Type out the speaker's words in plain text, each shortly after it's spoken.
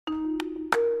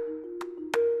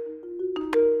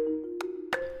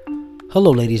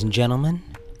Hello, ladies and gentlemen.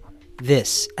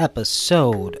 This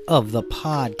episode of the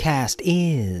podcast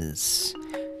is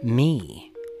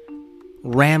me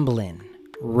rambling,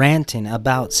 ranting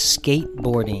about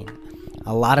skateboarding.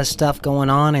 A lot of stuff going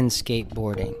on in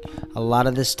skateboarding. A lot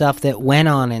of the stuff that went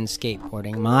on in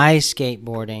skateboarding. My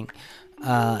skateboarding.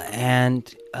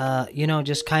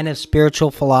 Just kind of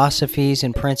spiritual philosophies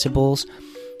and principles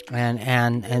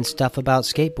and stuff about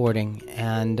skateboarding.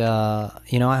 And,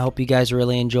 I hope you guys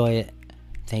really enjoy it.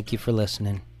 Thank you for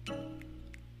listening.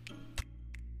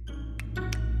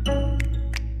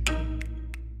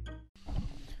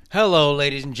 Hello,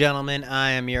 ladies and gentlemen.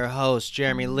 I am your host,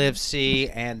 Jeremy Livesey,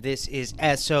 and this is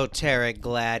Esoteric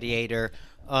Gladiator.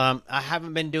 I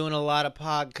haven't been doing a lot of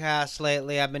podcasts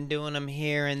lately. I've been doing them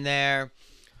here and there.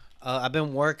 I've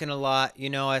been working a lot.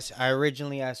 I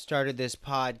started this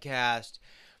podcast,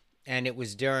 and it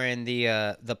was during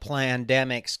the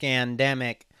pandemic,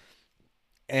 scandemic.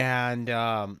 And,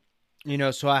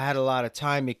 so I had a lot of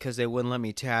time because they wouldn't let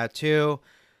me tattoo.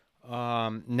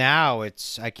 Now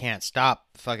I can't stop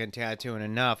fucking tattooing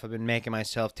enough. I've been making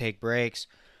myself take breaks.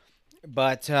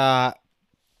 But, I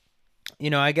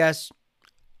guess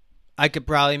I could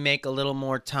probably make a little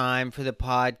more time for the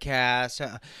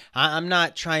podcast. I'm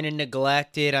not trying to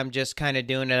neglect it. I'm just kind of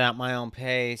doing it at my own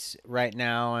pace right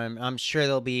now. I'm sure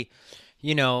there'll be,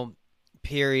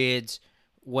 periods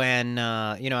when,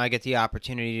 I get the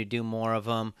opportunity to do more of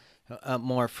them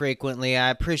more frequently. I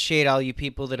appreciate all you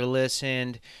people that have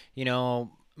listened,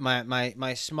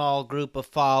 my small group of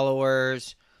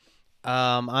followers.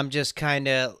 I'm just kind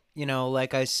of,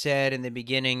 like I said in the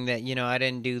beginning that, I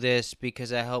didn't do this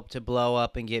because I hope to blow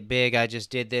up and get big. I just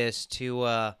did this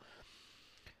to,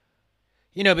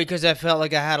 because I felt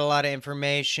like I had a lot of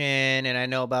information and I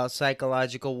know about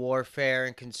psychological warfare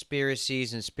and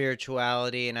conspiracies and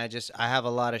spirituality. And I have a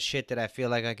lot of shit that I feel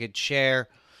like I could share,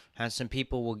 and some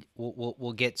people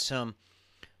will get some,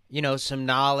 some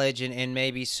knowledge and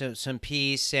maybe some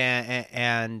peace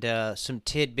and some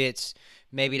tidbits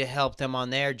maybe to help them on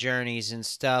their journeys and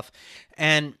stuff.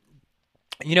 And,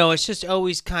 it's just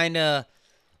always kind of,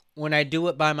 when I do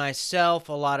it by myself,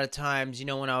 a lot of times,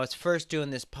 when I was first doing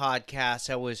this podcast,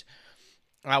 I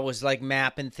was like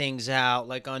mapping things out,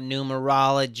 like on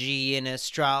numerology and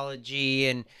astrology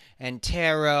and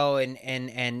tarot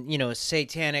and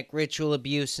satanic ritual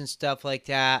abuse and stuff like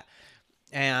that.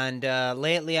 And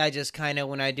lately, I just kind of,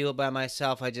 when I do it by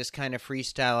myself, I just kind of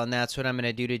freestyle, and that's what I'm going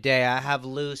to do today. I have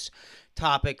loose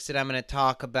topics that I'm going to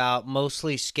talk about,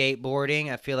 mostly skateboarding.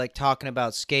 I feel like talking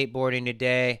about skateboarding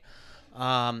today.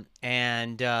 Some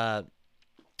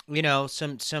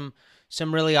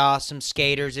really awesome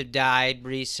skaters have died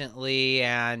recently,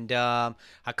 and I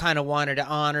kind of wanted to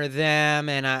honor them,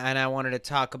 and I wanted to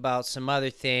talk about some other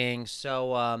things.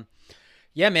 So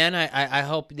yeah, man, I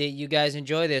hope that you guys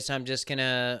enjoy this. I'm just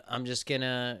gonna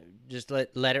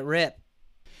let it rip.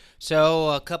 So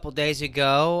a couple days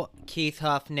ago, Keith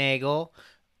Hufnagel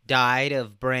died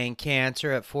of brain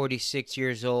cancer at 46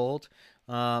 years old.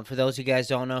 For those of you guys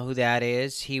don't know who that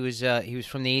is, he was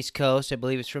from the East Coast. I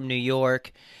believe he's from New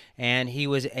York, and he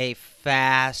was a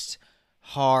fast,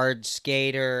 hard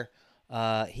skater.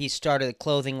 He started the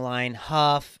clothing line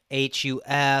Huff,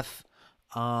 H-U-F,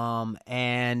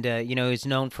 he's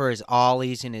known for his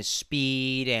ollies and his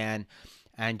speed and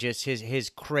just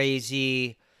his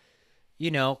crazy,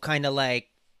 kind of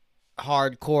like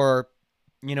hardcore,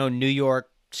 New York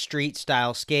street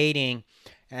style skating.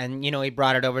 And, he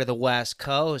brought it over to the West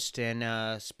Coast,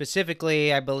 and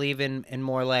specifically, I believe in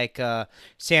more like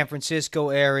San Francisco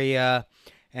area.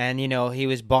 And, he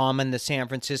was bombing the San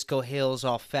Francisco hills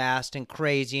all fast and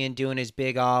crazy and doing his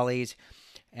big ollies.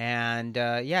 And,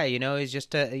 he's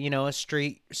just a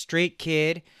street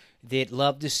kid that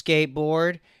loved to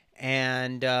skateboard.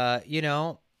 And,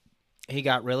 he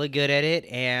got really good at it.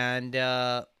 And,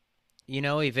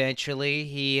 eventually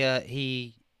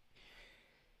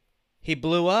he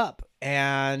blew up,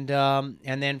 and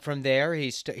then from there he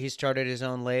started his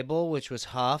own label, which was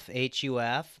Huff,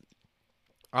 H-U-F.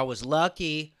 I was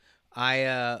lucky.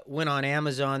 I went on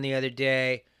Amazon the other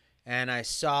day, and I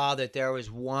saw that there was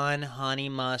one honey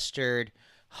mustard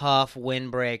Huff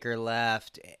windbreaker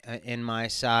left in my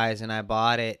size, and I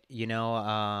bought it.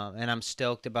 And I'm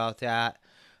stoked about that.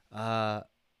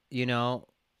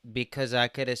 Because I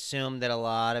could assume that a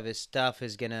lot of his stuff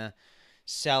is gonna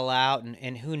sell out,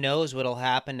 and who knows what'll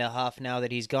happen to Huff now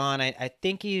that he's gone. I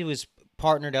think he was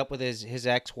partnered up with his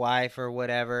ex-wife or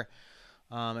whatever,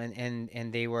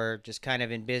 and they were just kind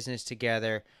of in business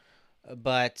together.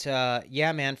 But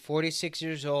yeah, man, 46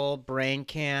 years old, brain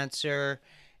cancer,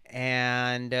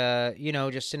 and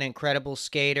just an incredible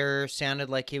skater. Sounded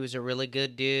like he was a really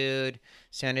good dude.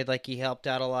 Sounded like he helped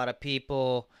out a lot of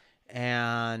people.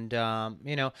 And,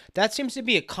 that seems to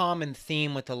be a common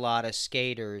theme with a lot of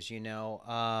skaters.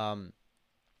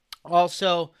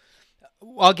 Also,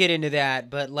 I'll get into that,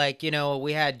 but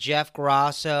we had Jeff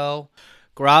Grosso.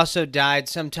 Grosso died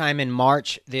sometime in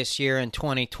March this year in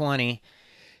 2020.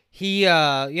 He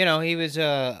was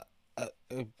a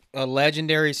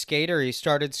legendary skater. He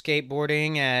started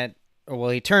skateboarding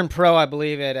he turned pro, I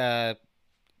believe, at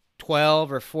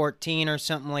 12 or 14 or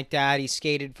something like that. He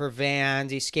skated for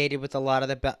Vans. He skated with a lot of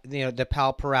the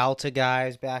Pal Peralta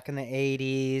guys back in the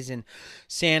 80s and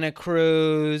Santa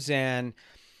Cruz, and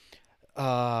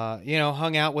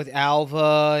hung out with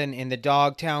Alva and the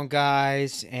Dogtown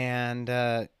guys. And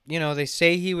they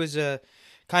say he was a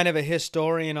kind of a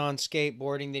historian on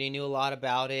skateboarding, that he knew a lot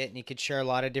about it and he could share a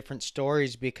lot of different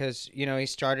stories because he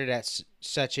started at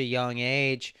such a young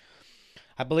age.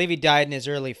 I believe he died in his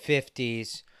early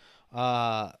 50s.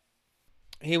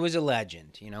 He was a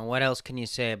legend. What else can you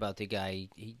say about the guy?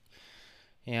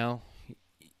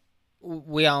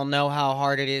 We all know how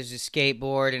hard it is to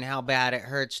skateboard and how bad it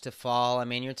hurts to fall. I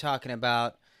mean, you're talking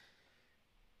about,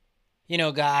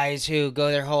 guys who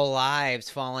go their whole lives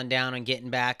falling down and getting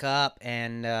back up.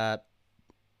 And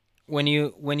when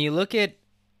you look at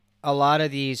a lot of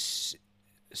these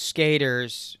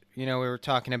skaters, we were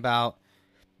talking about,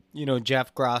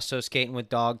 Jeff Grosso skating with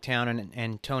Dogtown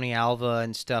and Tony Alva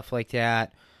and stuff like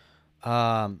that.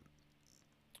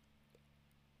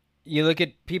 You look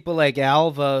at people like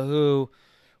Alva who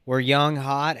were young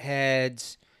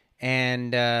hotheads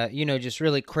and, just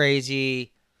really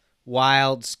crazy,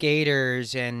 wild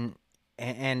skaters and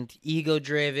ego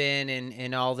driven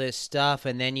and all this stuff.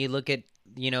 And then you look at,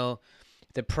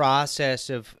 the process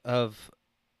of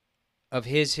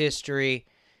his history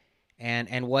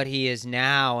and what he is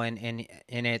now. And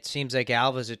it seems like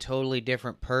Alva's a totally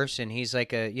different person. He's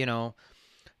like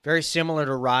very similar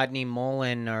to Rodney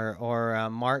Mullen or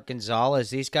Mark Gonzalez.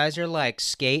 These guys are like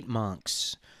skate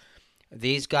monks.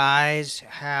 These guys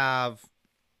have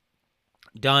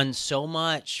done so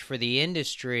much for the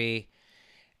industry.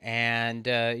 And,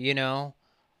 to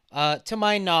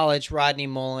my knowledge, Rodney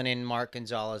Mullen and Mark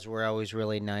Gonzalez were always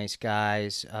really nice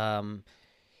guys.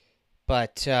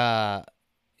 But I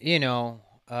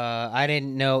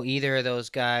didn't know either of those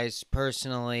guys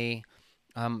personally.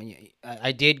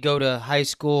 I did go to high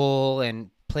school and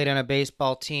played on a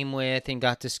baseball team with and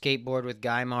got to skateboard with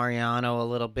Guy Mariano a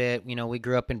little bit. We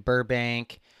grew up in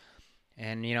Burbank,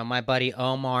 and, my buddy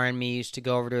Omar and me used to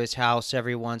go over to his house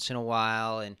every once in a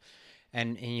while. And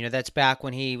that's back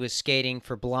when he was skating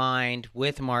for Blind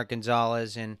with Mark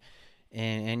Gonzalez and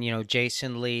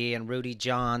Jason Lee and Rudy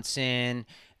Johnson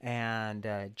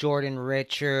and Jordan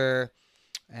Richer.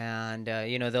 And,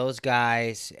 those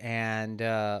guys, and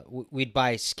we'd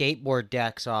buy skateboard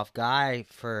decks off Guy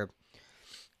for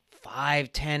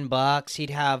 $5-10. He'd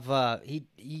have,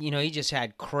 he just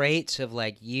had crates of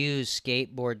like used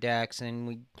skateboard decks, and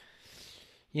we'd,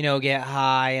 get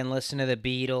high and listen to the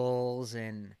Beatles.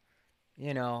 And,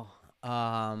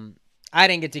 I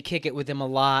didn't get to kick it with him a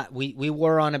lot. We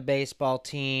were on a baseball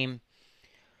team,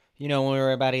 when we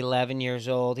were about 11 years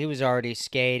old. He was already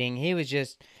skating. He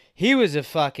was a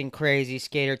fucking crazy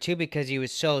skater too, because he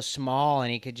was so small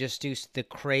and he could just do the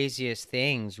craziest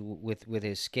things with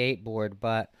his skateboard.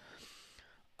 But,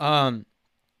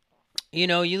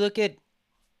 you look at,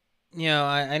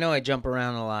 I know I jump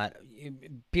around a lot.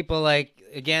 People like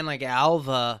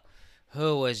Alva,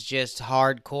 who was just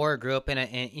hardcore, grew up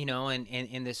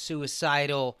in the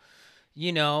suicidal,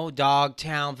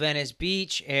 Dogtown, Venice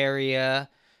Beach area,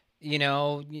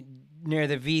 near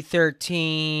the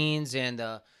V13s and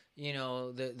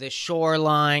the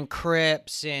Shoreline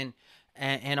Crips and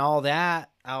all that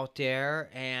out there.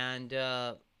 And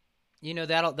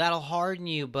that'll harden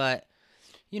you. But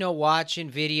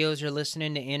watching videos or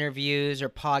listening to interviews or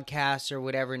podcasts or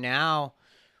whatever now,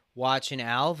 watching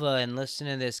Alva and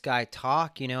listening to this guy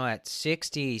talk, at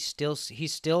 60, he's still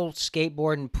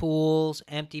skateboarding pools,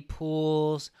 empty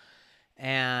pools.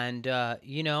 And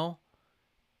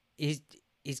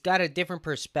he's got a different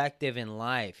perspective in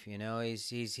life.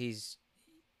 He's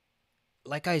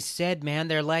like I said, man,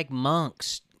 they're like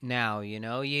monks now. You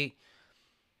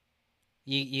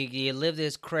live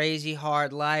this crazy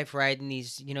hard life, riding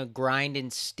these, grinding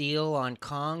steel on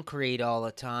concrete all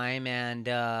the time. And,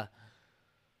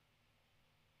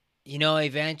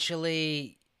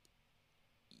 eventually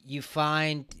you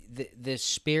find the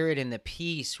spirit and the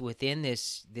peace within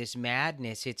this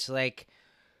madness. It's like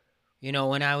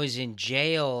when I was in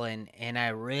jail and I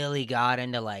really got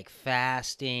into like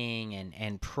fasting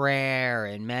and prayer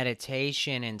and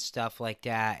meditation and stuff like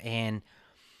that. And,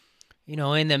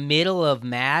 in the middle of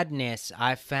madness,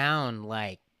 I found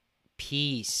like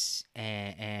peace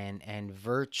and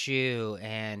virtue,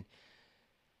 and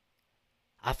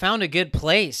I found a good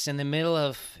place in the middle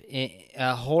of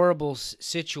a horrible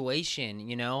situation,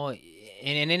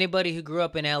 and anybody who grew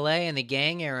up in LA in the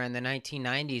gang era in the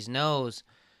 1990s knows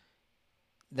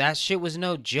that shit was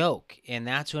no joke. And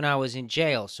that's when I was in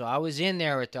jail. So I was in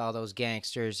there with all those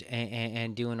gangsters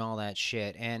and doing all that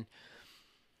shit. And,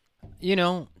 you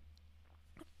know,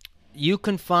 you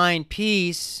can find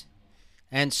peace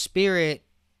and spirit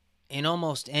in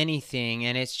almost anything.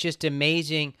 And it's just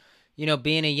amazing,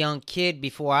 being a young kid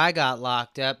before I got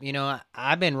locked up.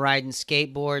 I've been riding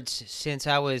skateboards since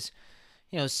I was,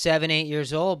 7, 8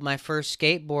 years old. My first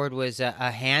skateboard was a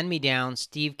hand-me-down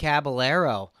Steve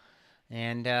Caballero.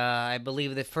 And I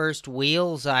believe the first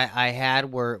wheels I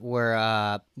had were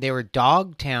they were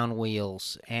Dogtown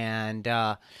wheels, and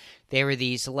they were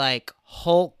these like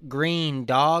Hulk green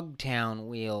Dogtown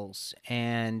wheels,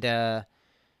 and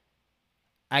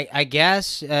I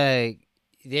guess they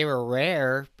were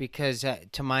rare because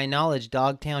to my knowledge,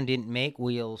 Dogtown didn't make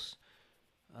wheels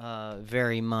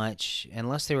very much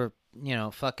unless they were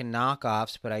fucking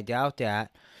knockoffs, but I doubt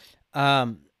that.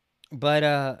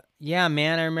 But yeah,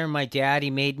 man, I remember my dad,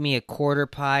 he made me a quarter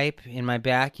pipe in my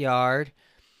backyard.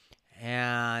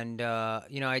 And,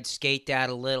 I'd skate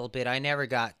that a little bit. I never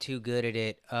got too good at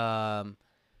it. I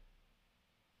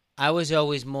was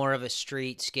always more of a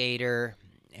street skater.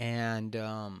 And,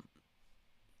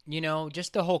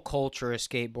 just the whole culture of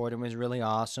skateboarding was really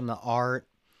awesome. The art,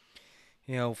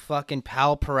 fucking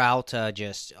Pal Peralta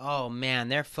just, oh man,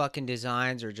 their fucking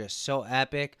designs are just so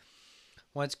epic.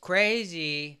 What's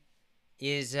crazy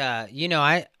is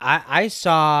I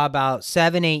saw about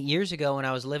 7-8 years ago when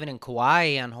I was living in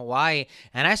Kauai on Hawaii,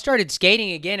 and I started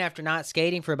skating again after not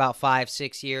skating for about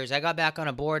 5-6 years. I got back on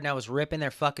a board and I was ripping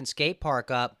their fucking skate park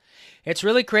up. It's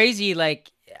really crazy.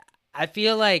 Like, I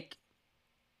feel like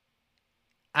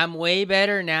I'm way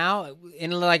better now,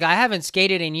 and like I haven't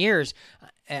skated in years.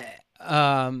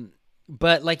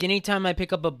 But like anytime I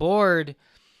pick up a board,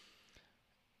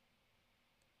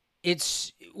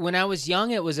 it's when I was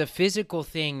young, it was a physical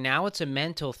thing. Now it's a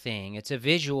mental thing. It's a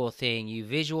visual thing. You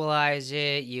visualize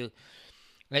it.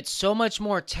 It's so much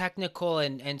more technical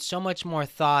and so much more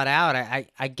thought out.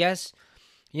 I guess,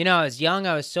 I was young.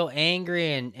 I was so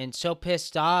angry and so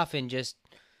pissed off and just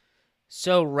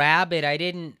so rabid. I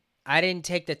didn't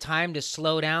take the time to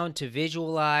slow down to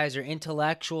visualize or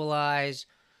intellectualize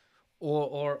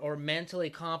or mentally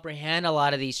comprehend a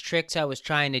lot of these tricks I was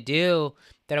trying to do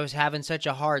that I was having such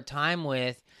a hard time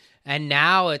with. And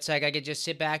now it's like I could just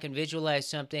sit back and visualize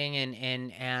something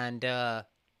and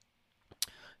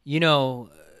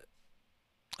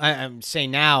I'm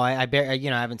saying now I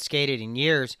haven't skated in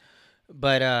years,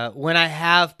 but when I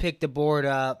have picked the board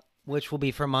up, which will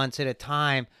be for months at a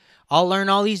time, I'll learn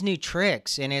all these new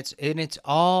tricks, and it's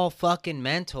all fucking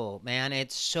mental, man.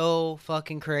 It's so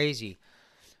fucking crazy.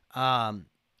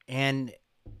 And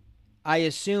I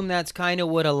assume that's kind of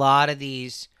what a lot of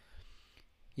these,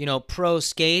 pro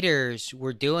skaters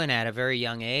were doing at a very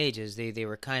young age, is they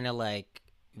were kind of like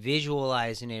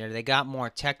visualizing it, or they got more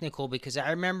technical. Because I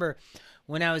remember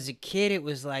when I was a kid, it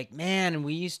was like, man,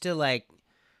 we used to like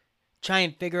try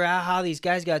and figure out how these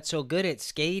guys got so good at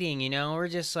skating, we're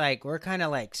just like, we're kind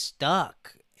of like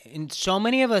stuck. And so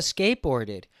many of us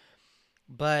skateboarded.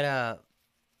 But,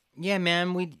 yeah,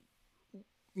 man,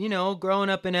 growing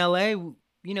up in LA,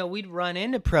 we'd run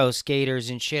into pro skaters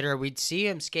and shit, or we'd see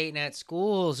them skating at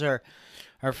schools or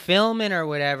filming or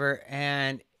whatever.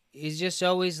 And it's just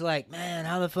always like, man,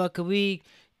 how the fuck could we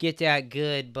get that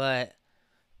good? But,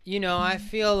 I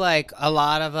feel like a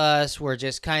lot of us were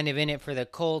just kind of in it for the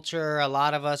culture. A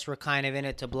lot of us were kind of in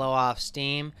it to blow off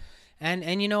steam. And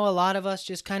a lot of us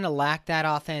just kind of lacked that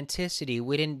authenticity.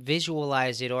 We didn't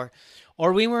visualize it, or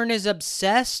we weren't as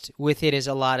obsessed with it as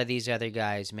a lot of these other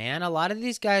guys, man. A lot of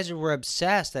these guys were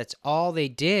obsessed. That's all they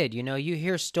did. You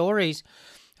hear stories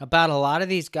about a lot of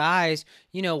these guys,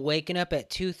 waking up at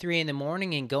 2, 3 in the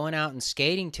morning and going out and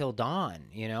skating till dawn,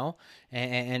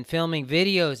 and filming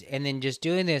videos, and then just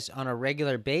doing this on a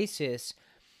regular basis.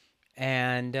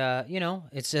 And,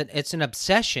 it's an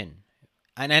obsession.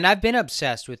 And I've been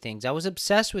obsessed with things. I was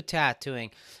obsessed with tattooing.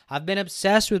 I've been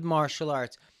obsessed with martial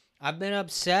arts. I've been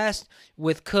obsessed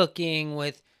with cooking,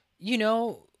 with,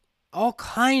 all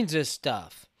kinds of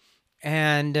stuff.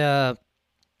 And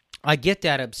I get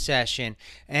that obsession.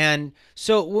 And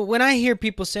so when I hear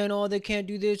people saying, "Oh, they can't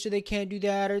do this or they can't do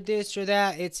that or this or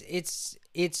that," it's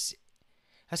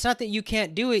that's not that you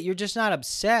can't do it. You're just not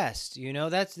obsessed.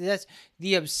 That's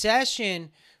the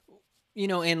obsession.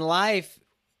 In life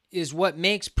is what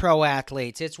makes pro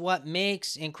athletes. It's what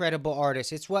makes incredible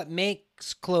artists. It's what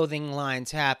makes clothing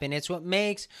lines happen. It's what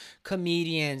makes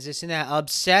comedians. This and that.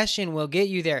 Obsession will get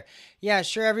you there. Yeah,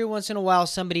 sure, every once in a while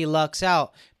somebody lucks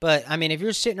out. But, I mean, if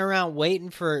you're sitting around waiting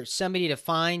for somebody to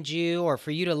find you or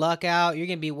for you to luck out, you're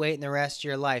going to be waiting the rest of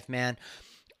your life, man.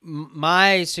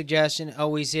 My suggestion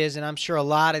always is, and I'm sure a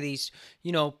lot of these,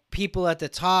 people at the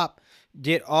top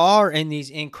that are in these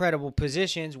incredible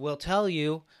positions will tell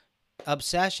you,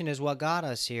 obsession is what got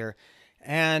us here.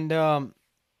 And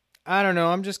I don't know,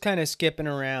 I'm just kind of skipping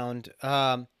around.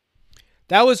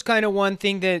 That was kind of one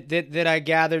thing that I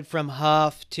gathered from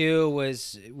Huff too,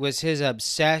 was his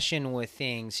obsession with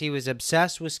things. He was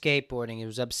obsessed with skateboarding. He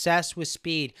was obsessed with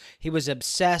speed. He was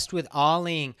obsessed with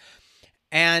ollieing.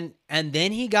 And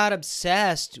then he got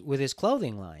obsessed with his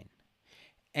clothing line.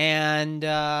 And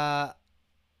that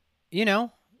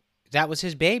was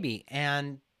his baby.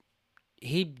 And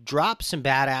he dropped some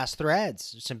badass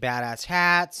threads, some badass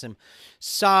hats, some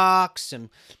socks,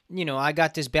 I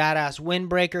got this badass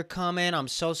windbreaker coming. I'm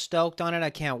so stoked on it.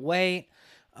 I can't wait.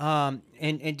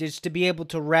 And just to be able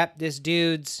to rep this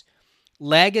dude's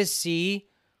legacy,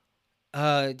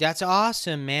 that's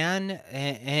awesome, man.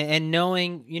 And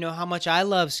knowing, how much I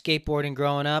love skateboarding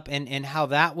growing up and how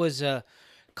that was a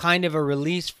kind of a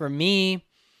release for me,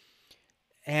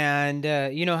 and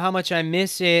how much I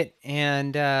miss it.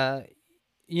 And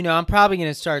I'm probably going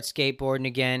to start skateboarding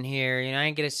again here. I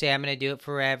ain't going to say I'm going to do it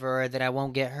forever or that I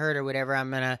won't get hurt or whatever. I'm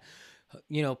going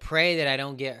to, pray that I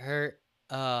don't get hurt.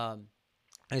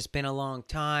 It's been a long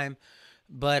time.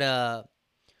 But,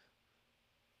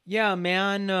 yeah,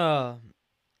 man,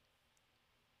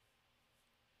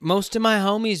 most of my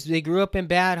homies, they grew up in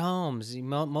bad homes.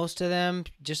 Most of them,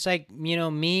 just like,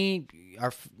 me,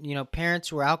 our,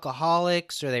 parents were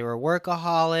alcoholics or they were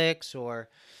workaholics or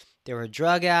they were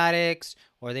drug addicts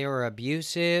or they were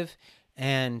abusive,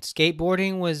 and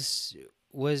skateboarding was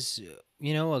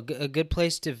a good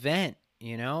place to vent,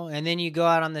 and then you go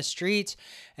out on the streets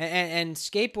and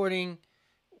skateboarding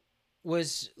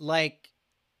is like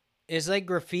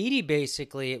graffiti.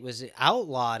 Basically, it was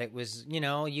outlawed. It was,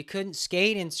 you couldn't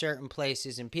skate in certain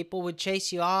places and people would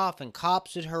chase you off and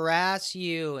cops would harass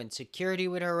you and security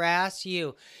would harass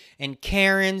you and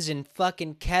Karens and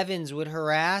fucking Kevins would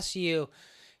harass you.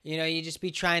 You just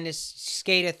be trying to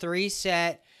skate a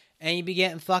 3-set and you be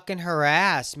getting fucking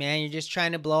harassed, man. You're just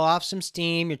trying to blow off some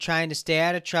steam. You're trying to stay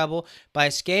out of trouble by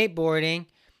skateboarding.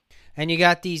 And you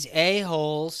got these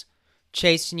a-holes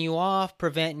chasing you off,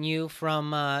 preventing you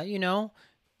from,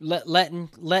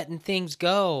 letting things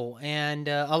go. And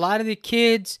a lot of the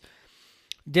kids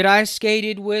that I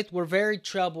skated with were very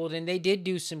troubled, and they did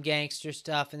do some gangster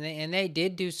stuff, and they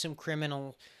did do some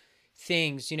criminal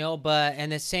things, but in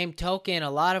the same token,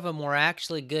 a lot of them were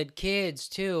actually good kids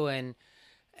too. And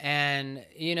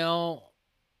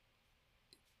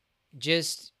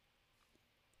just,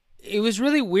 it was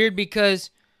really weird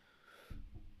because,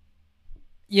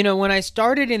 when I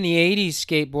started in the 80s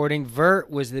skateboarding, vert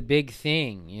was the big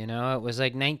thing, it was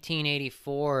like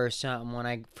 1984 or something when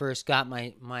I first got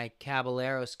my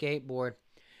Caballero skateboard.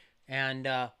 And,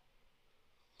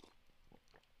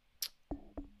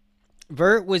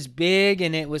 vert was big,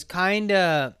 and it was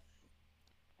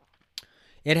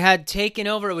it had taken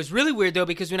over. It was really weird though,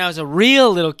 because when I was a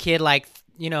real little kid, like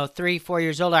 3-4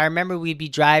 years old, I remember we'd be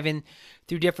driving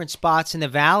through different spots in the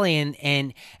valley,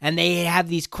 and they have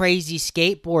these crazy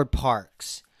skateboard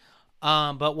parks.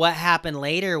 But what happened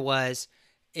later that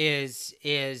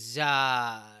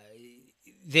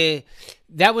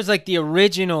was like the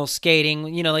original skating,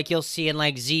 like you'll see in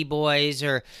like Z-Boys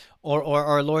or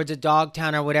Lords of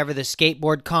Dogtown or whatever, the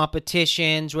skateboard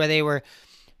competitions where they were,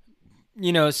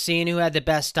 seeing who had the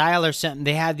best style or something.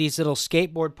 They had these little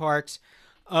skateboard parks.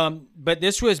 But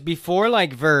this was before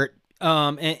like vert,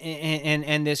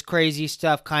 and this crazy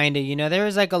stuff kind of, there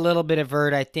was like a little bit of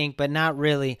vert, I think, but not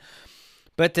really.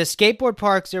 But the skateboard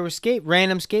parks, there were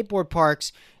random skateboard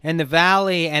parks in the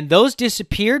valley, and those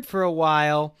disappeared for a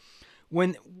while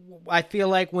when I feel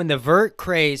like when the vert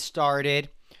craze started.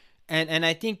 And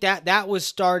I think that was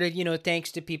started,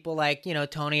 thanks to people like,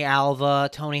 Tony Alva,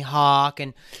 Tony Hawk,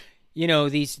 and,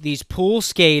 these pool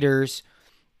skaters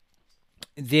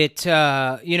that,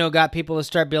 got people to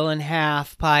start building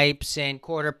half pipes and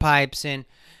quarter pipes and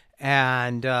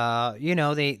they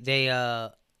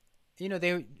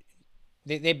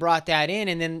They brought that in,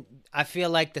 and then I feel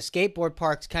like the skateboard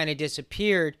parks kind of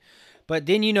disappeared. But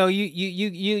then you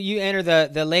enter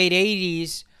the late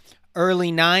 '80s,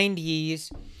 early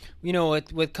 '90s.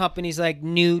 With companies like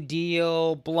New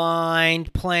Deal,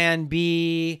 Blind, Plan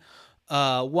B,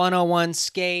 101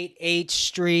 Skate, H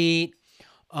Street,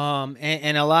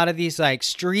 and a lot of these like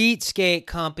street skate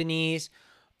companies.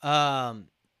 Um,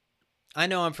 I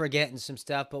know I'm forgetting some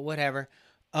stuff, but whatever.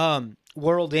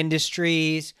 World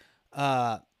Industries,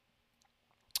 uh,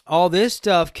 all this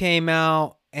stuff came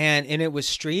out, and it was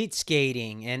street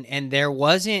skating, and there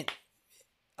wasn't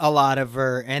a lot of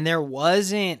vert, and there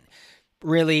wasn't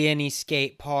really any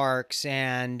skate parks,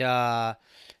 and none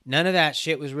of that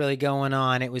shit was really going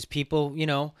on. It was people,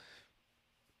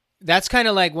 that's kind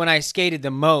of like when I skated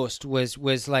the most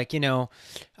was like, I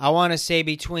want to say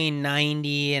between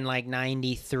 90 and like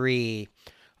 93.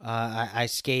 I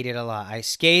skated a lot. I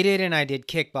skated and I did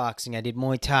kickboxing. I did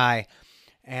Muay Thai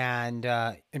and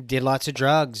did lots of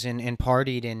drugs and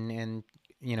partied and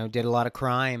did a lot of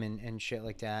crime and shit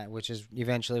like that, which is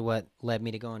eventually what led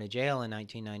me to going to jail in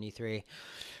 1993.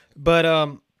 But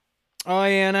oh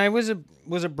yeah, and I was a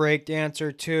break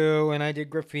dancer too, and I did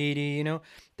graffiti.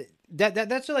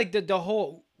 That's like the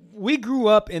whole. We grew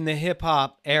up in the hip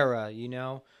hop era.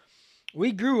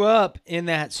 We grew up in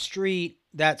that street,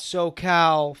 that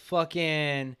SoCal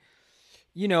fucking.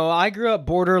 I grew up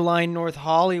borderline North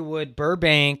Hollywood,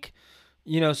 Burbank.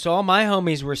 So all my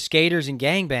homies were skaters and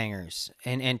gangbangers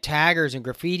and taggers and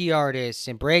graffiti artists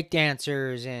and break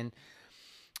dancers and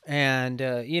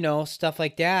stuff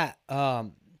like that.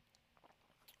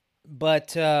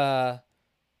 But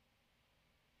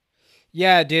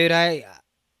yeah, dude, I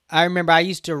remember I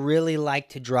used to really like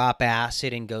to drop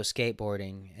acid and go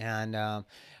skateboarding, and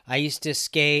I used to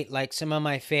skate like some of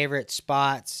my favorite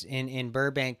spots in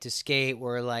Burbank to skate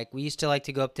were like we used to like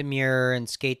to go up to Muir and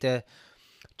skate the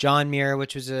John Muir,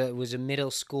 which was a middle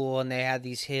school, and they had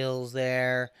these hills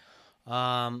there.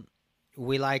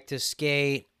 We like to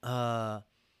skate.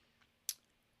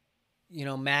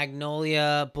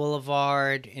 Magnolia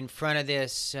Boulevard in front of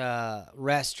this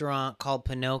restaurant called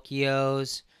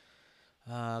Pinocchio's,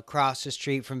 across the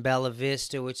street from Bella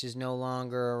Vista, which is no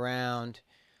longer around.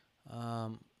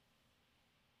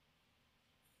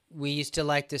 We used to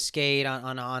like to skate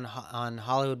on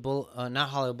Hollywood not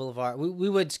Hollywood Boulevard. We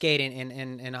would skate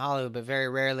in Hollywood, but very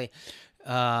rarely.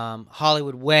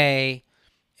 Hollywood Way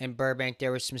in Burbank,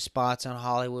 there were some spots on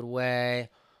Hollywood Way.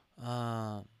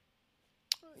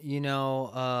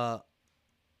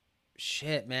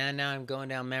 Shit, man. Now I'm going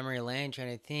down memory lane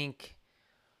trying to think.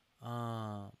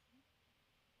 And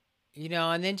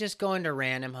then just going to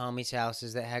random homies'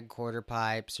 houses that had quarter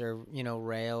pipes or,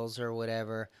 rails or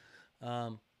whatever.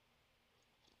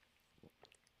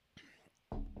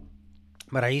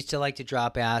 But I used to like to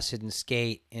drop acid and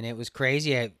skate, and it was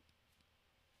crazy. It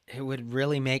would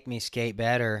really make me skate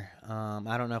better.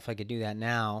 I don't know if I could do that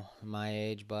now, at my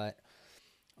age, but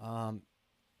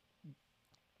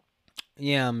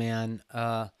yeah, man.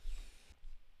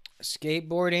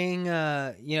 Skateboarding,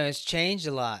 it's changed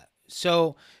a lot.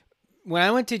 So when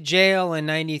I went to jail in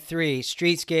 '93,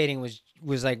 street skating was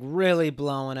like really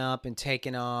blowing up and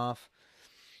taking off.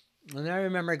 And I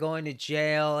remember going to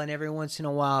jail, and every once in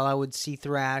a while I would see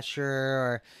Thrasher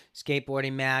or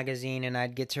Skateboarding Magazine, and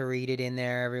I'd get to read it in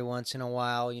there every once in a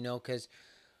while, because,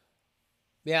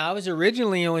 yeah, I was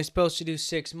originally only supposed to do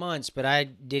 6 months, but I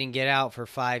didn't get out for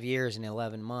 5 years and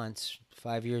 11 months,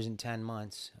 5 years and 10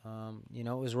 months. It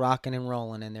was rocking and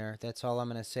rolling in there. That's all I'm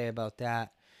going to say about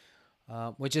that.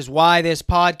 Which is why this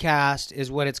podcast is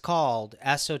what it's called.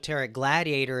 Esoteric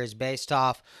Gladiator is based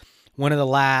off one of the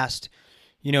last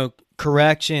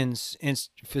corrections and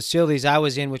facilities I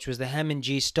was in, which was the Heman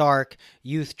G. Stark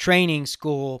Youth Training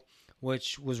School,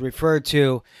 which was referred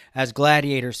to as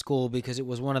Gladiator School because it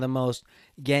was one of the most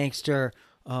gangster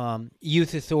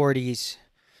youth authorities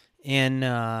in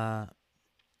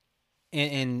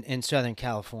Southern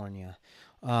California.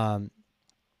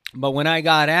 But when I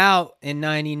got out in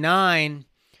 '99,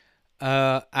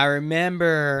 I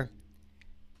remember,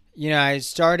 I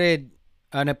started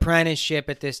an apprenticeship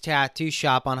at this tattoo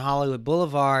shop on Hollywood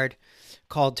Boulevard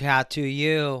called Tattoo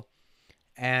U.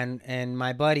 And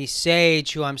my buddy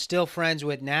Sage, who I'm still friends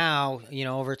with now,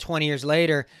 over 20 years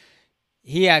later,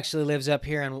 he actually lives up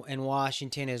here in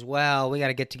Washington as well. We got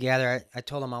to get together. I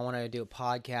told him I wanted to do a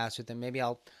podcast with him. Maybe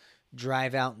I'll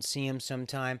drive out and see him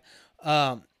sometime.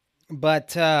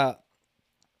 But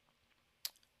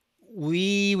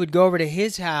we would go over to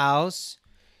his house,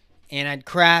 and I'd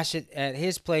crash at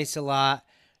his place a lot.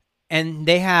 And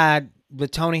they had the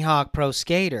Tony Hawk Pro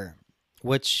Skater,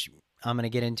 which I'm going to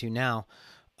get into now.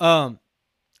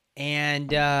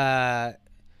 And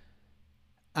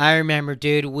I remember,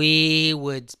 dude, we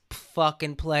would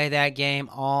fucking play that game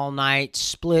all night,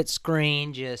 split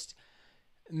screen, just,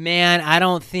 man, I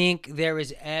don't think there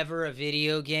was ever a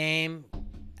video game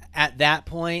at that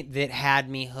point that had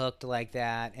me hooked like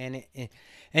that. And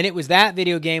it was that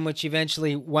video game which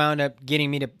eventually wound up getting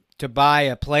me to buy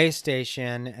a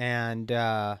PlayStation and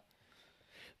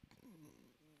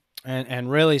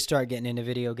really start getting into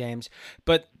video games.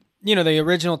 But you know, the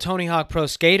original Tony Hawk Pro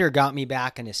Skater got me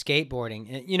back into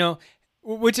skateboarding. You know,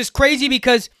 which is crazy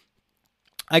because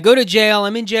I go to jail.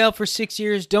 I'm in jail for 6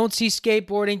 years. Don't see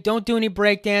skateboarding. Don't do any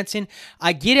breakdancing.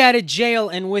 I get out of jail,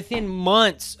 and within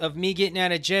months of me getting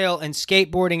out of jail and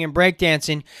skateboarding and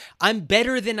breakdancing, I'm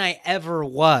better than I ever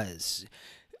was.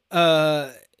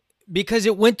 Because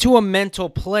it went to a mental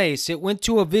place. It went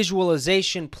to a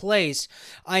visualization place.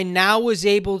 I now was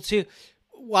able to,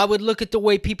 I would look at the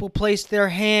way people place their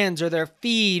hands or their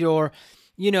feet or,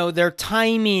 you know, their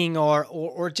timing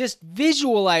or just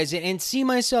visualize it and see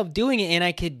myself doing it, and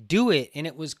I could do it, and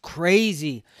it was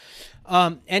crazy.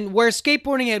 And where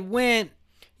skateboarding had went,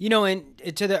 you know,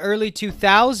 into the early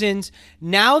 2000s,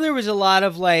 now there was a lot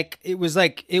of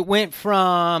it went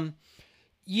from,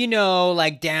 you know,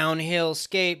 like downhill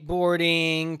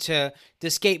skateboarding to the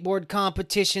skateboard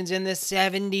competitions in the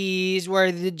 70s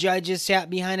where the judges sat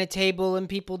behind a table and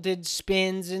people did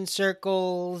spins and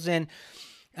circles and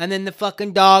then the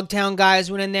fucking Dogtown guys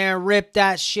went in there and ripped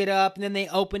that shit up, and then they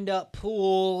opened up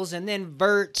pools, and then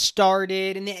vert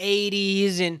started in the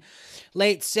 80s and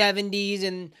late 70s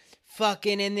and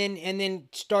fucking and then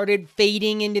started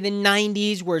fading into the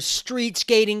 90s where street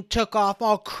skating took off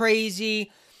all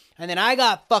crazy. And then I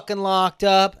got fucking locked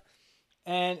up.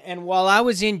 And while I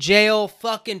was in jail,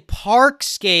 fucking park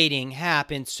skating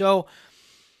happened. So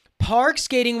park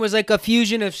skating was like a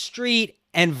fusion of street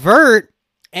and vert,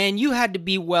 and you had to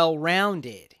be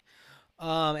well-rounded.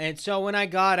 And so when I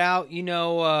got out, you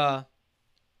know,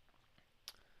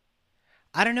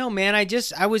 I don't know, man.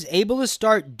 I was able to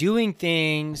start doing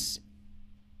things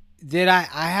that I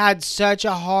had such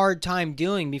a hard time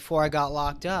doing before I got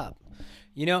locked up.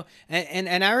 You know,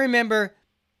 and I remember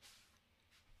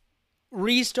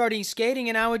restarting skating,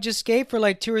 and I would just skate for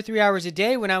like 2 or 3 hours a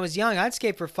day. When I was young, I'd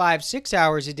skate for 5-6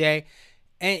 hours a day,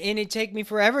 and it'd take me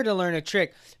forever to learn a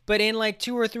trick. But in like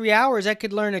 2 or 3 hours, I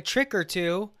could learn a trick or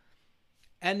two,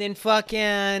 and then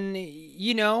fucking,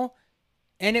 you know,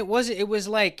 and it was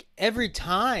like every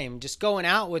time just going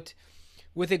out with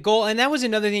a goal. And that was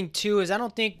another thing too, is I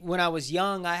don't think when I was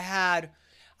young I had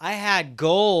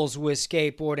goals with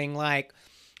skateboarding. Like,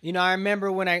 you know, I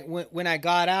remember when I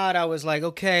got out, I was like,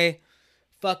 okay,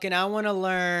 fucking, I want to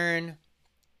learn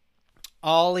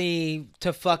ollie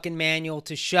to fucking manual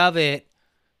to shove it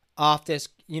off this,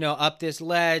 you know, up this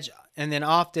ledge and then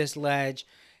off this ledge,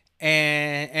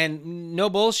 and no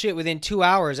bullshit, within 2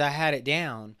 hours I had it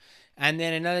down. And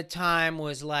then another time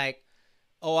was like,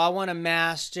 oh, I want to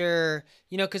master,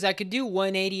 you know, because I could do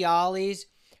 180 ollies,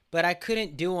 but I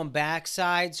couldn't do them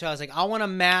backside. So I was like, I want to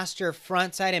master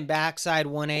frontside and backside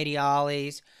 180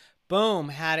 ollies. Boom,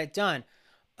 had it done.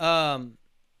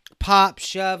 Pop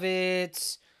shove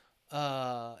it's,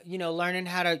 you know, learning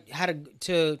how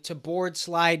to board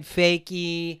slide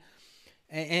fakie.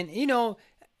 And you know,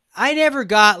 I never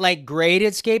got like great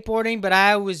at skateboarding, but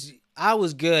I was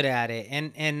good at it.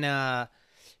 And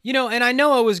you know, and I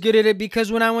know I was good at it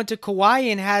because when I went to Kauai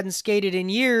and hadn't skated in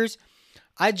years,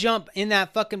 I jump in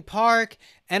that fucking park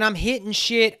and I'm hitting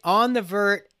shit on the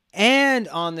vert and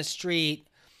on the street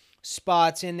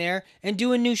spots in there and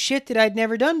doing new shit that I'd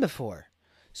never done before.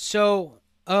 So,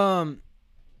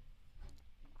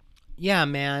 yeah,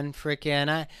 man,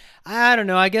 freaking, I don't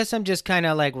know. I guess I'm just kind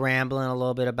of like rambling a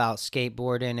little bit about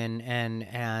skateboarding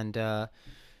and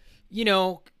you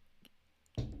know,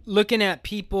 looking at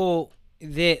people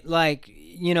that, like,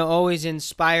 you know, always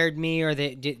inspired me, or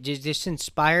that just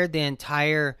inspired the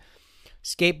entire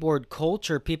skateboard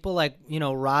culture. People like, you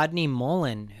know, Rodney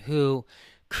Mullen, who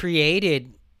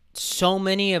created so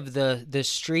many of the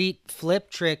street flip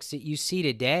tricks that you see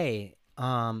today.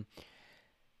 And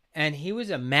he was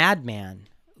a madman,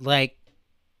 like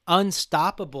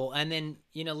unstoppable. And then,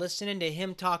 you know, listening to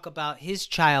him talk about his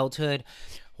childhood,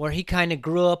 where he kind of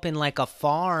grew up in like a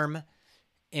farm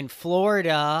in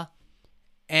Florida,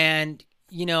 and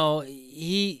you know,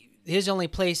 his only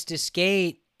place to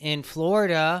skate in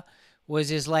Florida was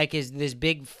this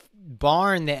big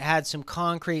barn that had some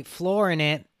concrete floor in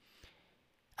it,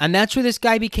 and that's where this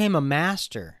guy became a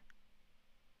master.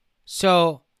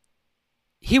 So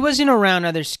he wasn't around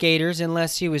other skaters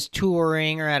unless he was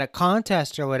touring or at a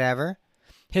contest or whatever.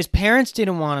 His parents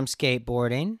didn't want him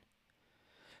skateboarding.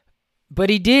 But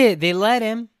he did. They let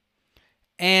him,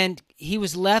 and he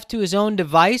was left to his own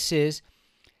devices,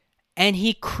 and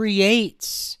he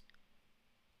creates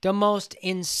the most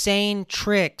insane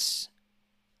tricks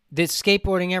that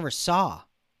skateboarding ever saw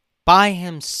by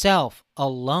himself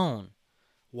alone.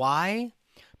 Why?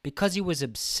 Because he was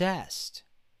obsessed.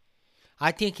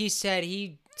 I think he said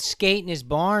he'd skate in his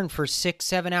barn for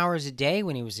 6-7 hours a day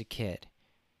when he was a kid.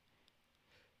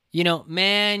 You know,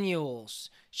 manuals,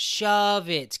 shove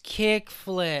its, kick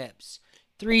flips,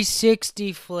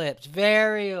 360 flips,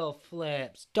 varial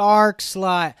flips, dark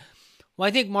slide. Well,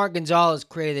 I think Mark Gonzalez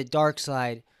created the dark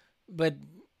slide, but,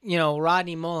 you know,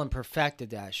 Rodney Mullen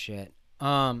perfected that shit.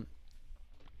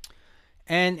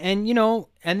 And you know,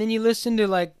 and then you listen to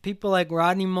like people like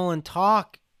Rodney Mullen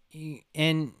talk,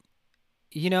 and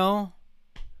you know,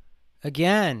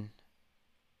 again,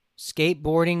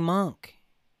 skateboarding monk.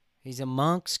 He's a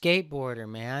monk skateboarder,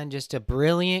 man. Just a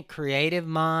brilliant, creative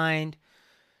mind,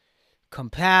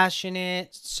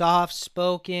 compassionate,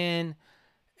 soft-spoken,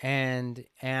 and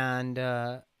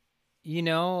you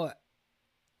know,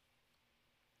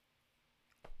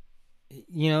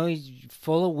 he's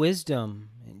full of wisdom.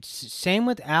 Same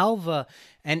with Alva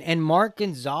and Mark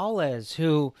Gonzalez,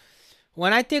 who,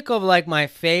 when I think of like my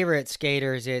favorite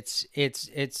skaters,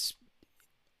 it's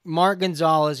Mark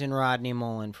Gonzalez and Rodney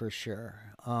Mullen for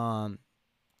sure. I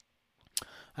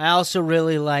also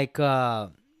really like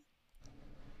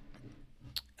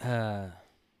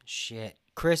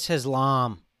Chris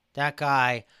Haslam. That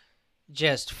guy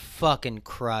just fucking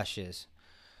crushes.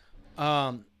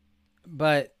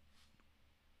 But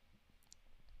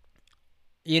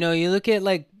you know, you look at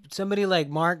like somebody like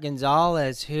Mark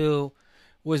Gonzalez, who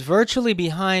was virtually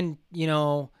behind, you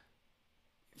know,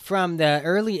 from the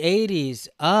early 80s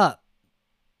up,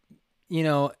 you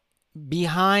know,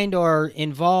 behind or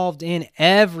involved in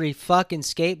every fucking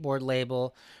skateboard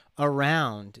label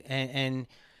around. And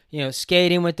you know,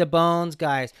 skating with the Bones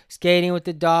guys, skating with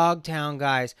the Dogtown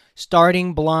guys,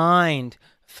 Starting Blind,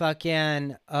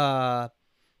 fucking,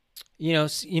 you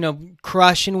know,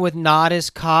 crushing with Nadas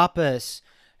Kappas,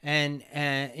 and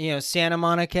you know, Santa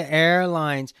Monica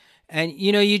Airlines. And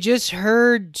you know, you just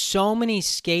heard so many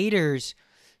skaters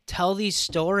tell these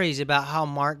stories about how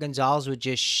Mark Gonzalez would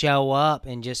just show up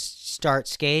and just start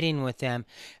skating with them.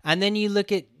 And then you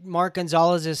look at Mark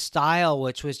Gonzalez's style,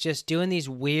 which was just doing these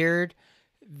weird,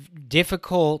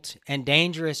 difficult, and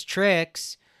dangerous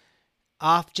tricks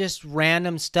off just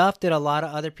random stuff that a lot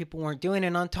of other people weren't doing.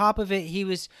 And on top of it, he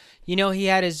was, you know, he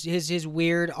had his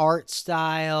weird art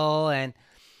style, and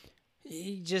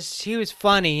he was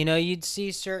funny. You know, you'd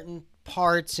see certain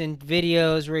parts in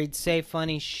videos where he'd say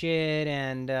funny shit,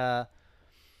 and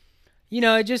you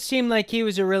know, it just seemed like he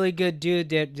was a really good dude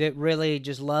that really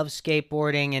just loved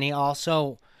skateboarding, and he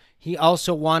also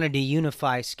wanted to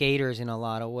unify skaters in a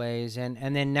lot of ways.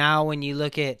 And then now when you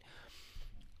look at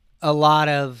a lot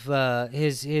of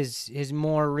his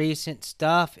more recent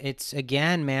stuff, it's,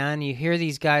 again, man, you hear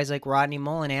these guys like Rodney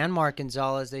Mullen and Mark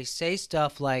Gonzalez, they say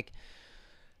stuff like,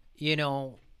 you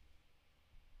know,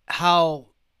 how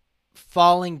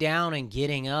falling down and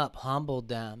getting up humbled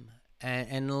them,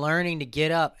 and learning to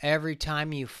get up every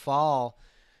time you fall,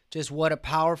 just what a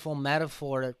powerful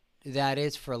metaphor that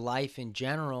is for life in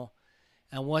general,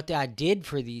 and what that did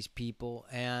for these people.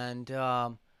 And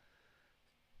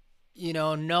you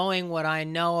know, knowing what I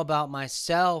know about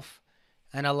myself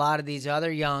and a lot of these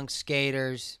other young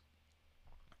skaters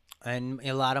and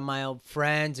a lot of my old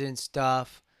friends and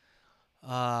stuff,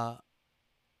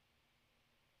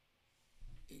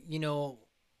 you know,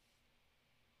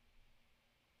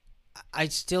 I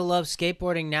still love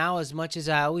skateboarding now as much as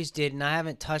I always did, and I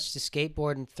haven't touched a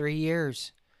skateboard in 3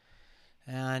 years.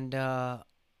 And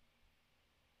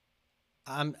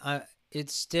it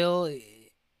still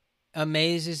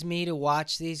amazes me to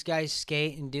watch these guys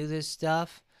skate and do this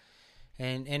stuff.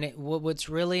 And what's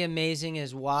really amazing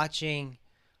is watching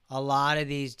a lot of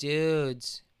these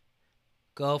dudes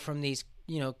go from these,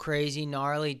 you know, crazy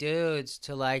gnarly dudes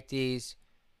to like these,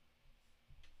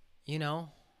 you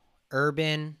know,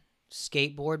 urban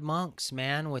skateboard monks,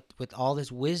 man, with all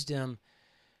this wisdom,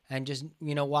 and just,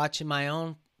 you know, watching my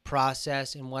own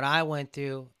process and what I went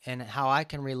through and how I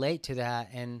can relate to that,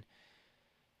 and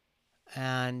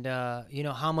you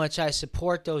know, how much I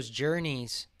support those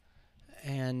journeys,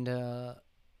 and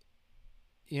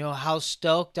you know, how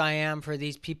stoked I am for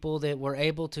these people that were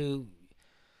able to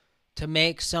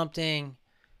make something,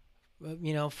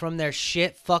 you know, from their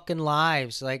shit fucking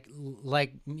lives, like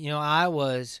you know, I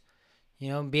was, you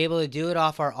know, be able to do it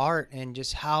off our art, and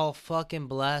just how fucking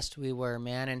blessed we were,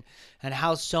 man, and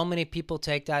how so many people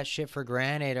take that shit for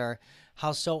granted, or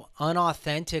how so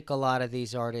unauthentic a lot of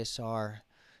these artists are.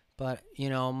 But,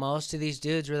 most of these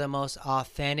dudes were the most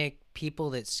authentic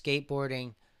people that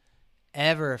skateboarding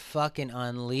ever fucking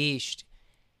unleashed.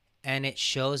 And it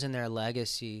shows in their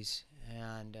legacies.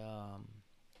 And,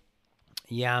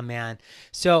 yeah, man.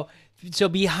 So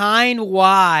behind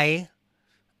why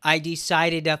I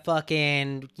decided to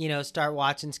fucking, start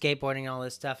watching skateboarding and all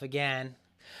this stuff again.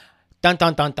 Dun,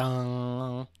 dun, dun,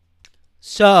 dun.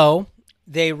 So,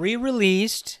 they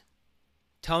re-released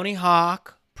Tony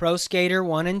Hawk Pro Skater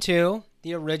 1 and 2,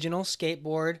 the original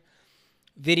skateboard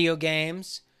video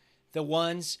games, the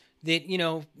ones that,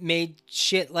 made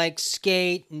shit like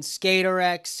Skate and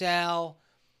Skater XL,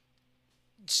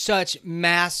 such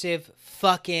massive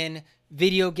fucking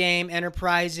video game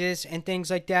enterprises and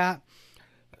things like that.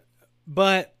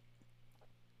 But,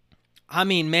 I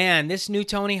mean, man, this new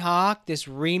Tony Hawk, this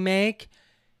remake,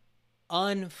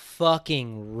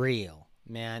 unfucking real,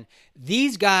 man.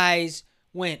 These guys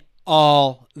went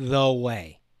all the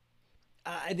way.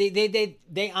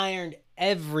 They ironed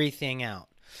everything out.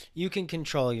 You can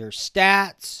control your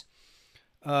stats.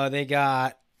 They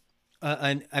got,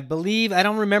 I believe, I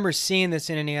don't remember seeing this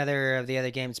in any other of the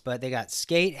other games, but they got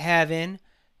Skate Heaven,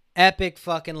 epic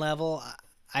fucking level.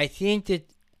 I think that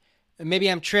maybe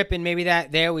I'm tripping. Maybe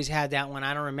that they always had that one.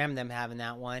 I don't remember them having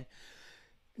that one.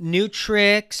 New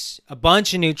tricks, a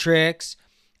bunch of new tricks.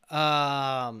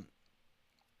 And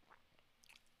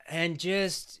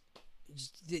just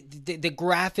the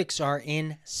graphics are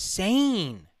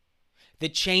insane. The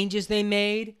changes they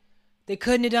made, they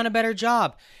couldn't have done a better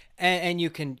job. And you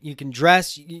can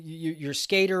dress your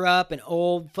skater up in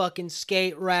old fucking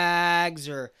skate rags,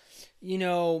 or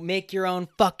make your own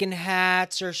fucking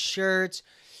hats or shirts.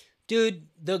 Dude,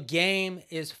 the game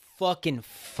is fucking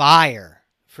fire.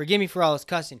 Forgive me for all this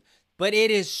cussing, but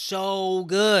it is so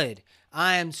good.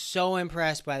 I am so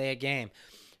impressed by that game.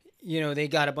 They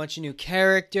got a bunch of new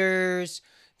characters.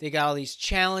 They got all these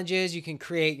challenges. You can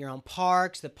create your own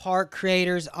parks. The park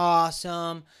creator's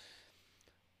awesome.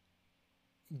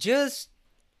 This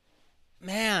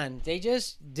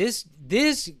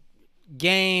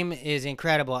game is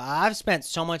incredible. I've spent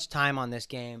so much time on this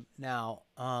game now.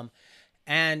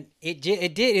 And it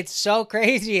did. It's so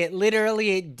crazy.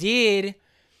 It did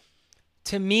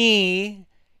to me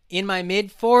in my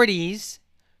mid 40s,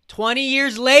 20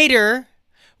 years later,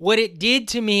 what it did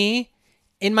to me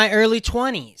in my early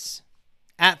 20s.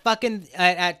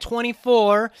 At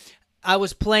 24, I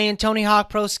was playing Tony Hawk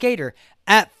Pro Skater.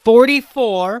 At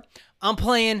 44, I'm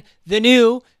playing the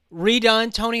new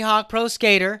redone Tony Hawk Pro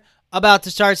Skater, about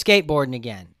to start skateboarding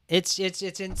again. It's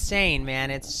insane,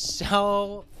 man. It's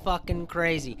so fucking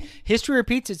crazy. History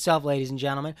repeats itself, ladies and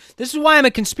gentlemen. This is why I'm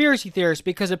a conspiracy theorist,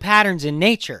 because of patterns in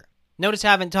nature. Notice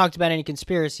I haven't talked about any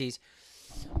conspiracies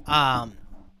on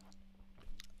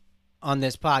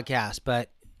this podcast,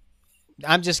 but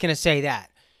I'm just going to say that.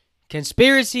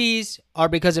 Conspiracies are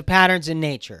because of patterns in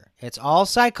nature. It's all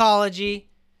psychology,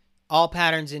 all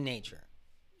patterns in nature.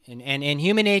 And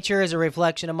human nature is a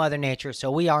reflection of Mother Nature,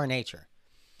 so we are nature.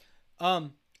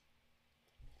 But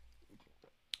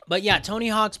yeah, Tony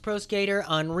Hawk's Pro Skater,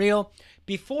 unreal.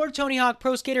 Before Tony Hawk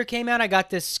Pro Skater came out, I got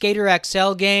this Skater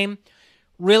XL game.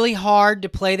 Really hard to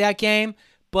play that game,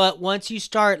 but once you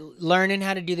start learning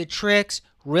how to do the tricks,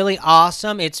 really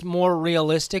awesome. It's more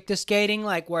realistic to skating,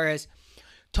 whereas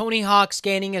Tony Hawk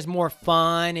skating is more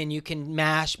fun, and you can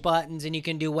mash buttons and you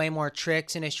can do way more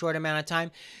tricks in a short amount of time.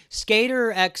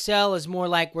 Skater XL is more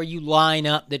like where you line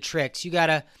up the tricks. You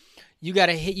gotta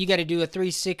do a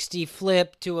 360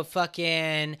 flip to a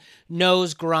fucking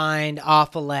nose grind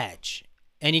off a ledge,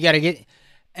 and you gotta get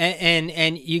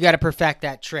and you gotta perfect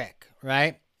that trick,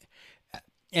 right?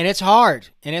 And it's hard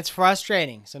and it's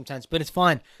frustrating sometimes, but it's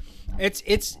fun.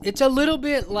 It's a little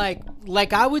bit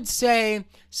like I would say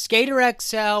Skater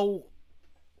XL.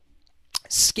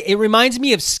 It reminds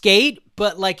me of Skate,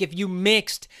 but if you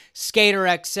mixed Skater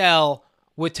XL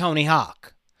with Tony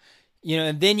Hawk,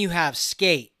 and then you have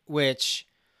Skate, which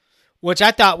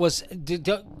I thought was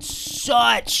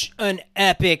such an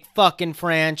epic fucking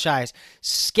franchise.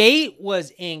 Skate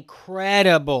was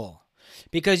incredible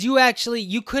because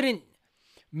you couldn't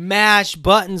mash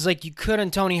buttons like you could on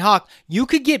Tony Hawk. You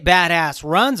could get badass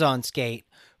runs on Skate,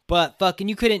 but fucking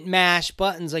you couldn't mash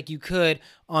buttons like you could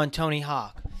on Tony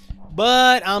Hawk.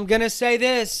 But I'm gonna say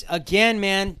this again,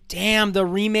 man. Damn, the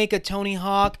remake of Tony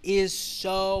Hawk is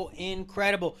so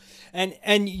incredible.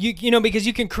 And you because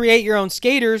you can create your own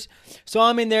skaters. So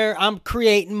I'm in there, I'm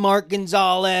creating Mark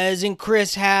Gonzalez and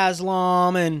Chris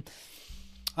Haslam, and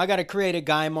I gotta create a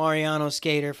Guy Mariano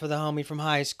skater for the homie from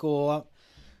high school.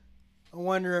 I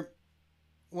wonder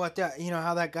what that,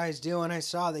 how that guy's doing. I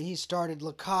saw that he started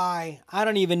Lakai. I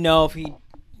don't even know if he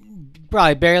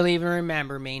probably barely even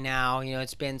remember me now.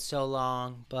 It's been so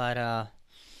long, but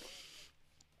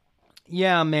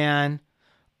yeah, man.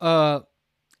 I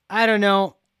don't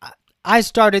know. I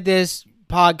started this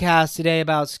podcast today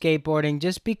about skateboarding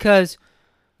just because,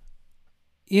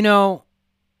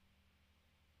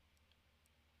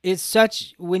 it's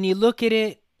such, when you look at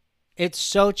it, it's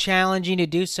so challenging to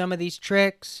do some of these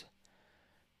tricks.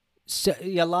 So,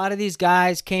 a lot of these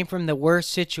guys came from the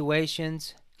worst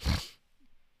situations.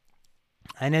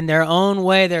 And in their own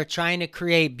way, they're trying to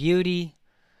create beauty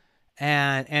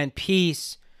and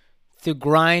peace through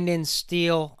grinding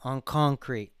steel on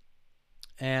concrete.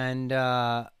 And,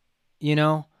 I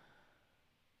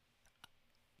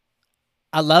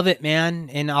love it, man.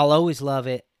 And I'll always love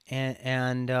it.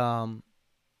 And I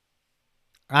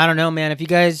don't know, man. If you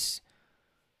guys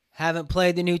haven't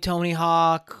played the new Tony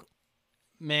Hawk,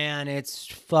 man, it's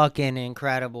fucking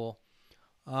incredible.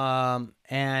 I'd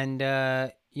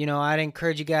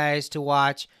encourage you guys to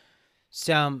watch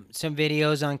some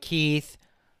videos on Keith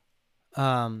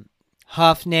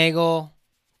Huffnagel.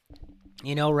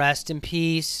 Rest in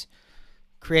peace.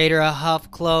 Creator of Huff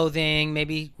Clothing.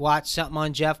 Maybe watch something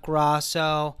on Jeff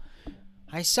Grosso.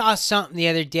 I saw something the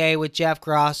other day with Jeff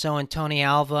Grosso and Tony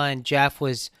Alva, and Jeff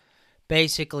was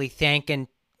basically thanking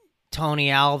Tony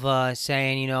Alva,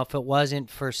 saying, if it wasn't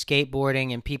for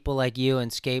skateboarding and people like you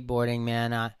and skateboarding,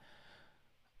 man,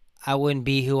 I wouldn't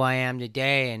be who I am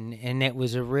today. And it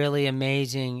was a really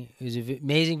amazing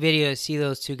video to see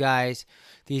those two guys,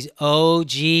 these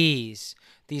OGs,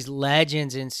 these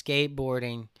legends in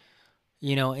skateboarding,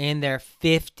 in their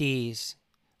 50s,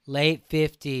 late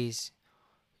 50s,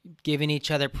 giving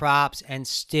each other props and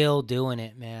still doing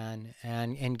it, man.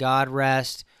 And God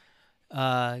rest,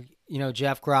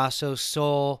 Jeff Grosso's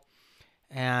soul.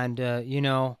 And,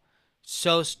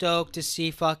 so stoked to see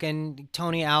fucking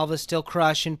Tony Alva still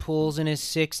crushing pools in his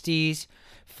 60s,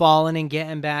 falling and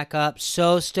getting back up.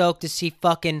 So stoked to see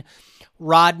fucking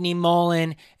Rodney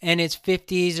Mullen in his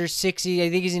 50s or 60s.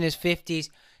 I think he's in his 50s,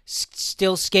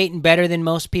 still skating better than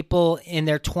most people in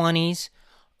their 20s.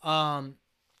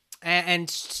 And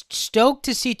stoked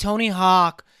to see Tony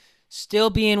Hawk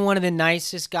still being one of the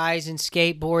nicest guys in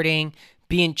skateboarding,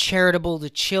 being charitable to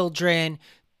children,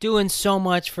 doing so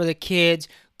much for the kids,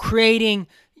 creating,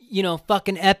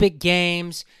 fucking epic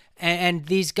games, and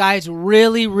these guys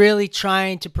really, really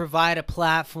trying to provide a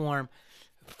platform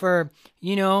for,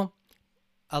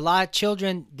 a lot of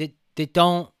children that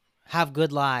don't have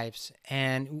good lives.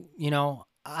 And,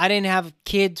 I didn't have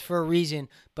kids for a reason,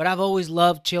 but I've always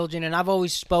loved children, and I've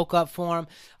always spoke up for them.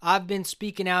 I've been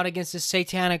speaking out against the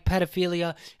satanic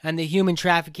pedophilia and the human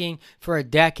trafficking for a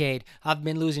decade. I've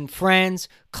been losing friends,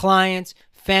 clients,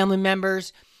 family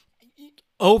members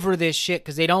over this shit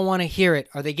because they don't want to hear it,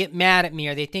 or they get mad at me,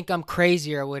 or they think I'm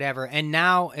crazy or whatever. And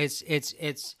now it's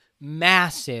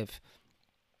massive.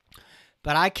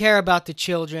 But I care about the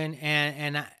children,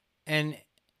 and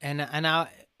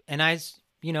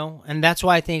that's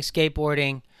why I think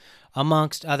skateboarding,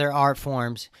 amongst other art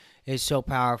forms, is so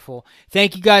powerful.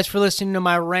 Thank you guys for listening to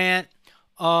my rant.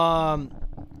 I've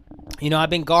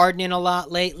been gardening a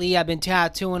lot lately. I've been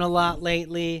tattooing a lot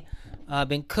lately. I've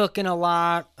been cooking a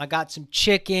lot. I got some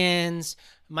chickens.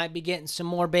 Might be getting some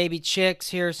more baby chicks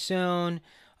here soon.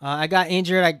 I got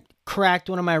injured. I cracked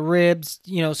one of my ribs,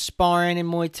 sparring in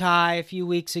Muay Thai a few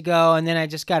weeks ago, and then I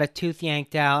just got a tooth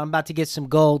yanked out. I'm about to get some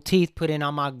gold teeth put in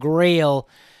on my grill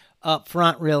up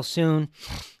front real soon.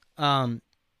 But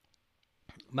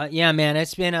yeah, man,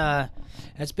 it's been a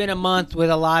month with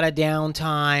a lot of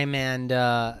downtime, and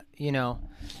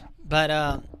but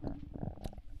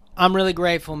I'm really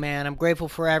grateful, man. I'm grateful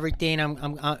for everything.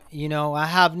 I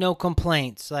have no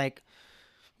complaints. Like,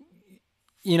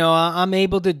 I'm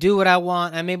able to do what I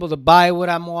want. I'm able to buy what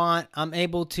I want. I'm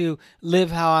able to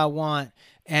live how I want.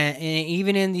 And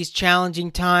even in these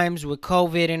challenging times with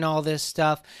COVID and all this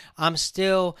stuff, I'm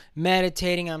still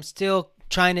meditating. I'm still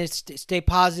trying to stay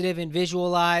positive and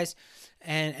visualize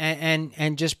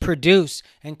and just produce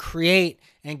and create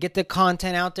and get the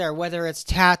content out there, whether it's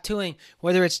tattooing,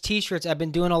 whether it's t-shirts. I've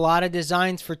been doing a lot of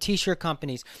designs for t-shirt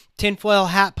companies. Tinfoil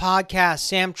Hat Podcast,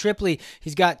 Sam Tripley,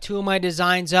 he's got 2 of my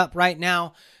designs up right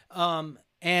now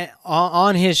and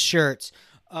on his shirts.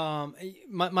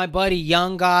 My buddy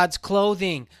Young Gods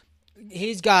Clothing,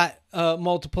 he's got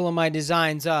multiple of my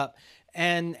designs up.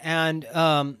 And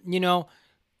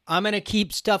I'm going to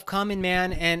keep stuff coming,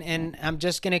 man. And I'm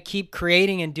just going to keep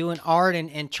creating and doing art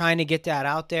and trying to get that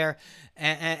out there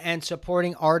and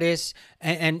supporting artists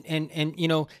and, you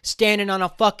know, standing on a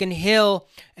fucking hill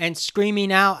and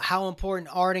screaming out how important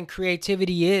art and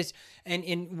creativity is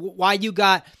and why you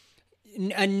got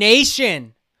a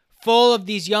nation full of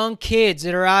these young kids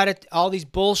that are out at all these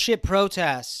bullshit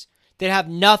protests that have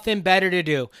nothing better to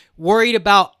do, worried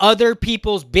about other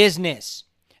people's business,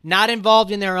 not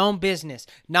involved in their own business,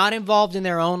 not involved in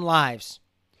their own lives.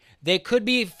 They could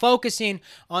be focusing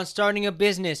on starting a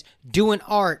business, doing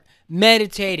art,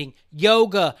 meditating,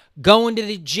 yoga, going to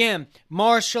the gym,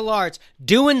 martial arts,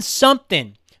 doing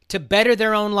something to better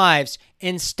their own lives.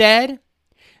 Instead,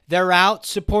 they're out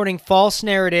supporting false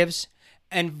narratives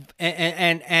and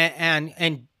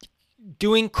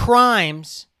doing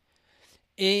crimes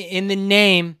in the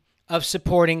name of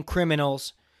supporting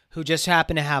criminals who just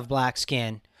happen to have black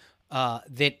skin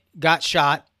that got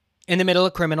shot in the middle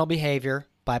of criminal behavior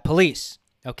by police.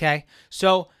 Okay?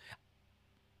 So,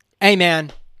 hey,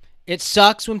 man, it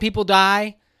sucks when people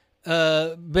die,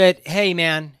 but hey,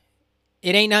 man,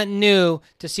 it ain't nothing new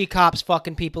to see cops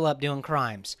fucking people up doing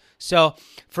crimes. So,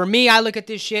 for me, I look at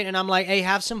this shit and I'm like, hey,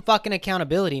 have some fucking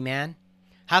accountability, man.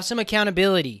 Have some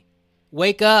accountability.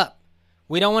 Wake up.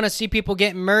 We don't want to see people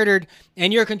get murdered,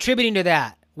 and you're contributing to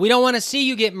that. We don't want to see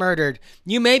you get murdered.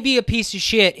 You may be a piece of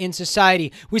shit in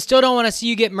society. We still don't want to see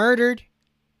you get murdered.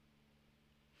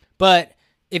 But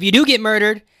if you do get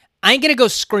murdered, I ain't going to go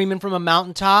screaming from a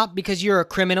mountaintop because you're a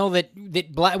criminal your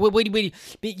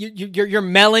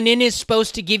melanin is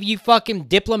supposed to give you fucking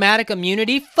diplomatic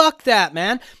immunity. Fuck that,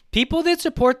 man. People that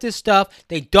support this stuff,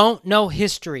 they don't know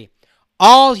history.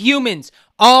 All humans,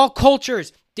 all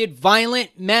cultures did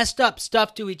violent, messed up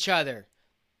stuff to each other.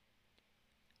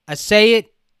 I say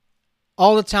it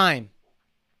all the time.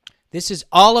 This is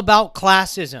all about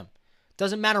classism.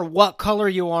 Doesn't matter what color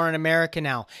you are in America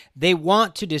now. They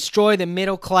want to destroy the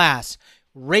middle class.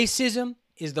 Racism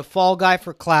is the fall guy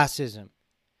for classism.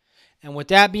 And with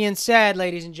that being said,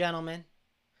 ladies and gentlemen,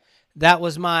 that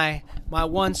was my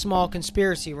one small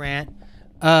conspiracy rant.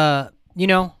 You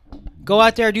know, go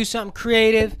out there, do something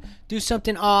creative, do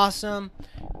something awesome,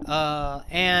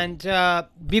 and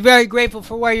be very grateful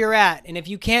for where you're at. And if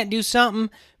you can't do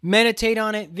something, meditate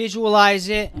on it, visualize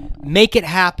it, make it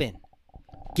happen.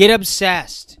 Get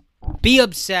obsessed. Be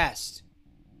obsessed.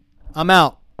 I'm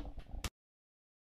out.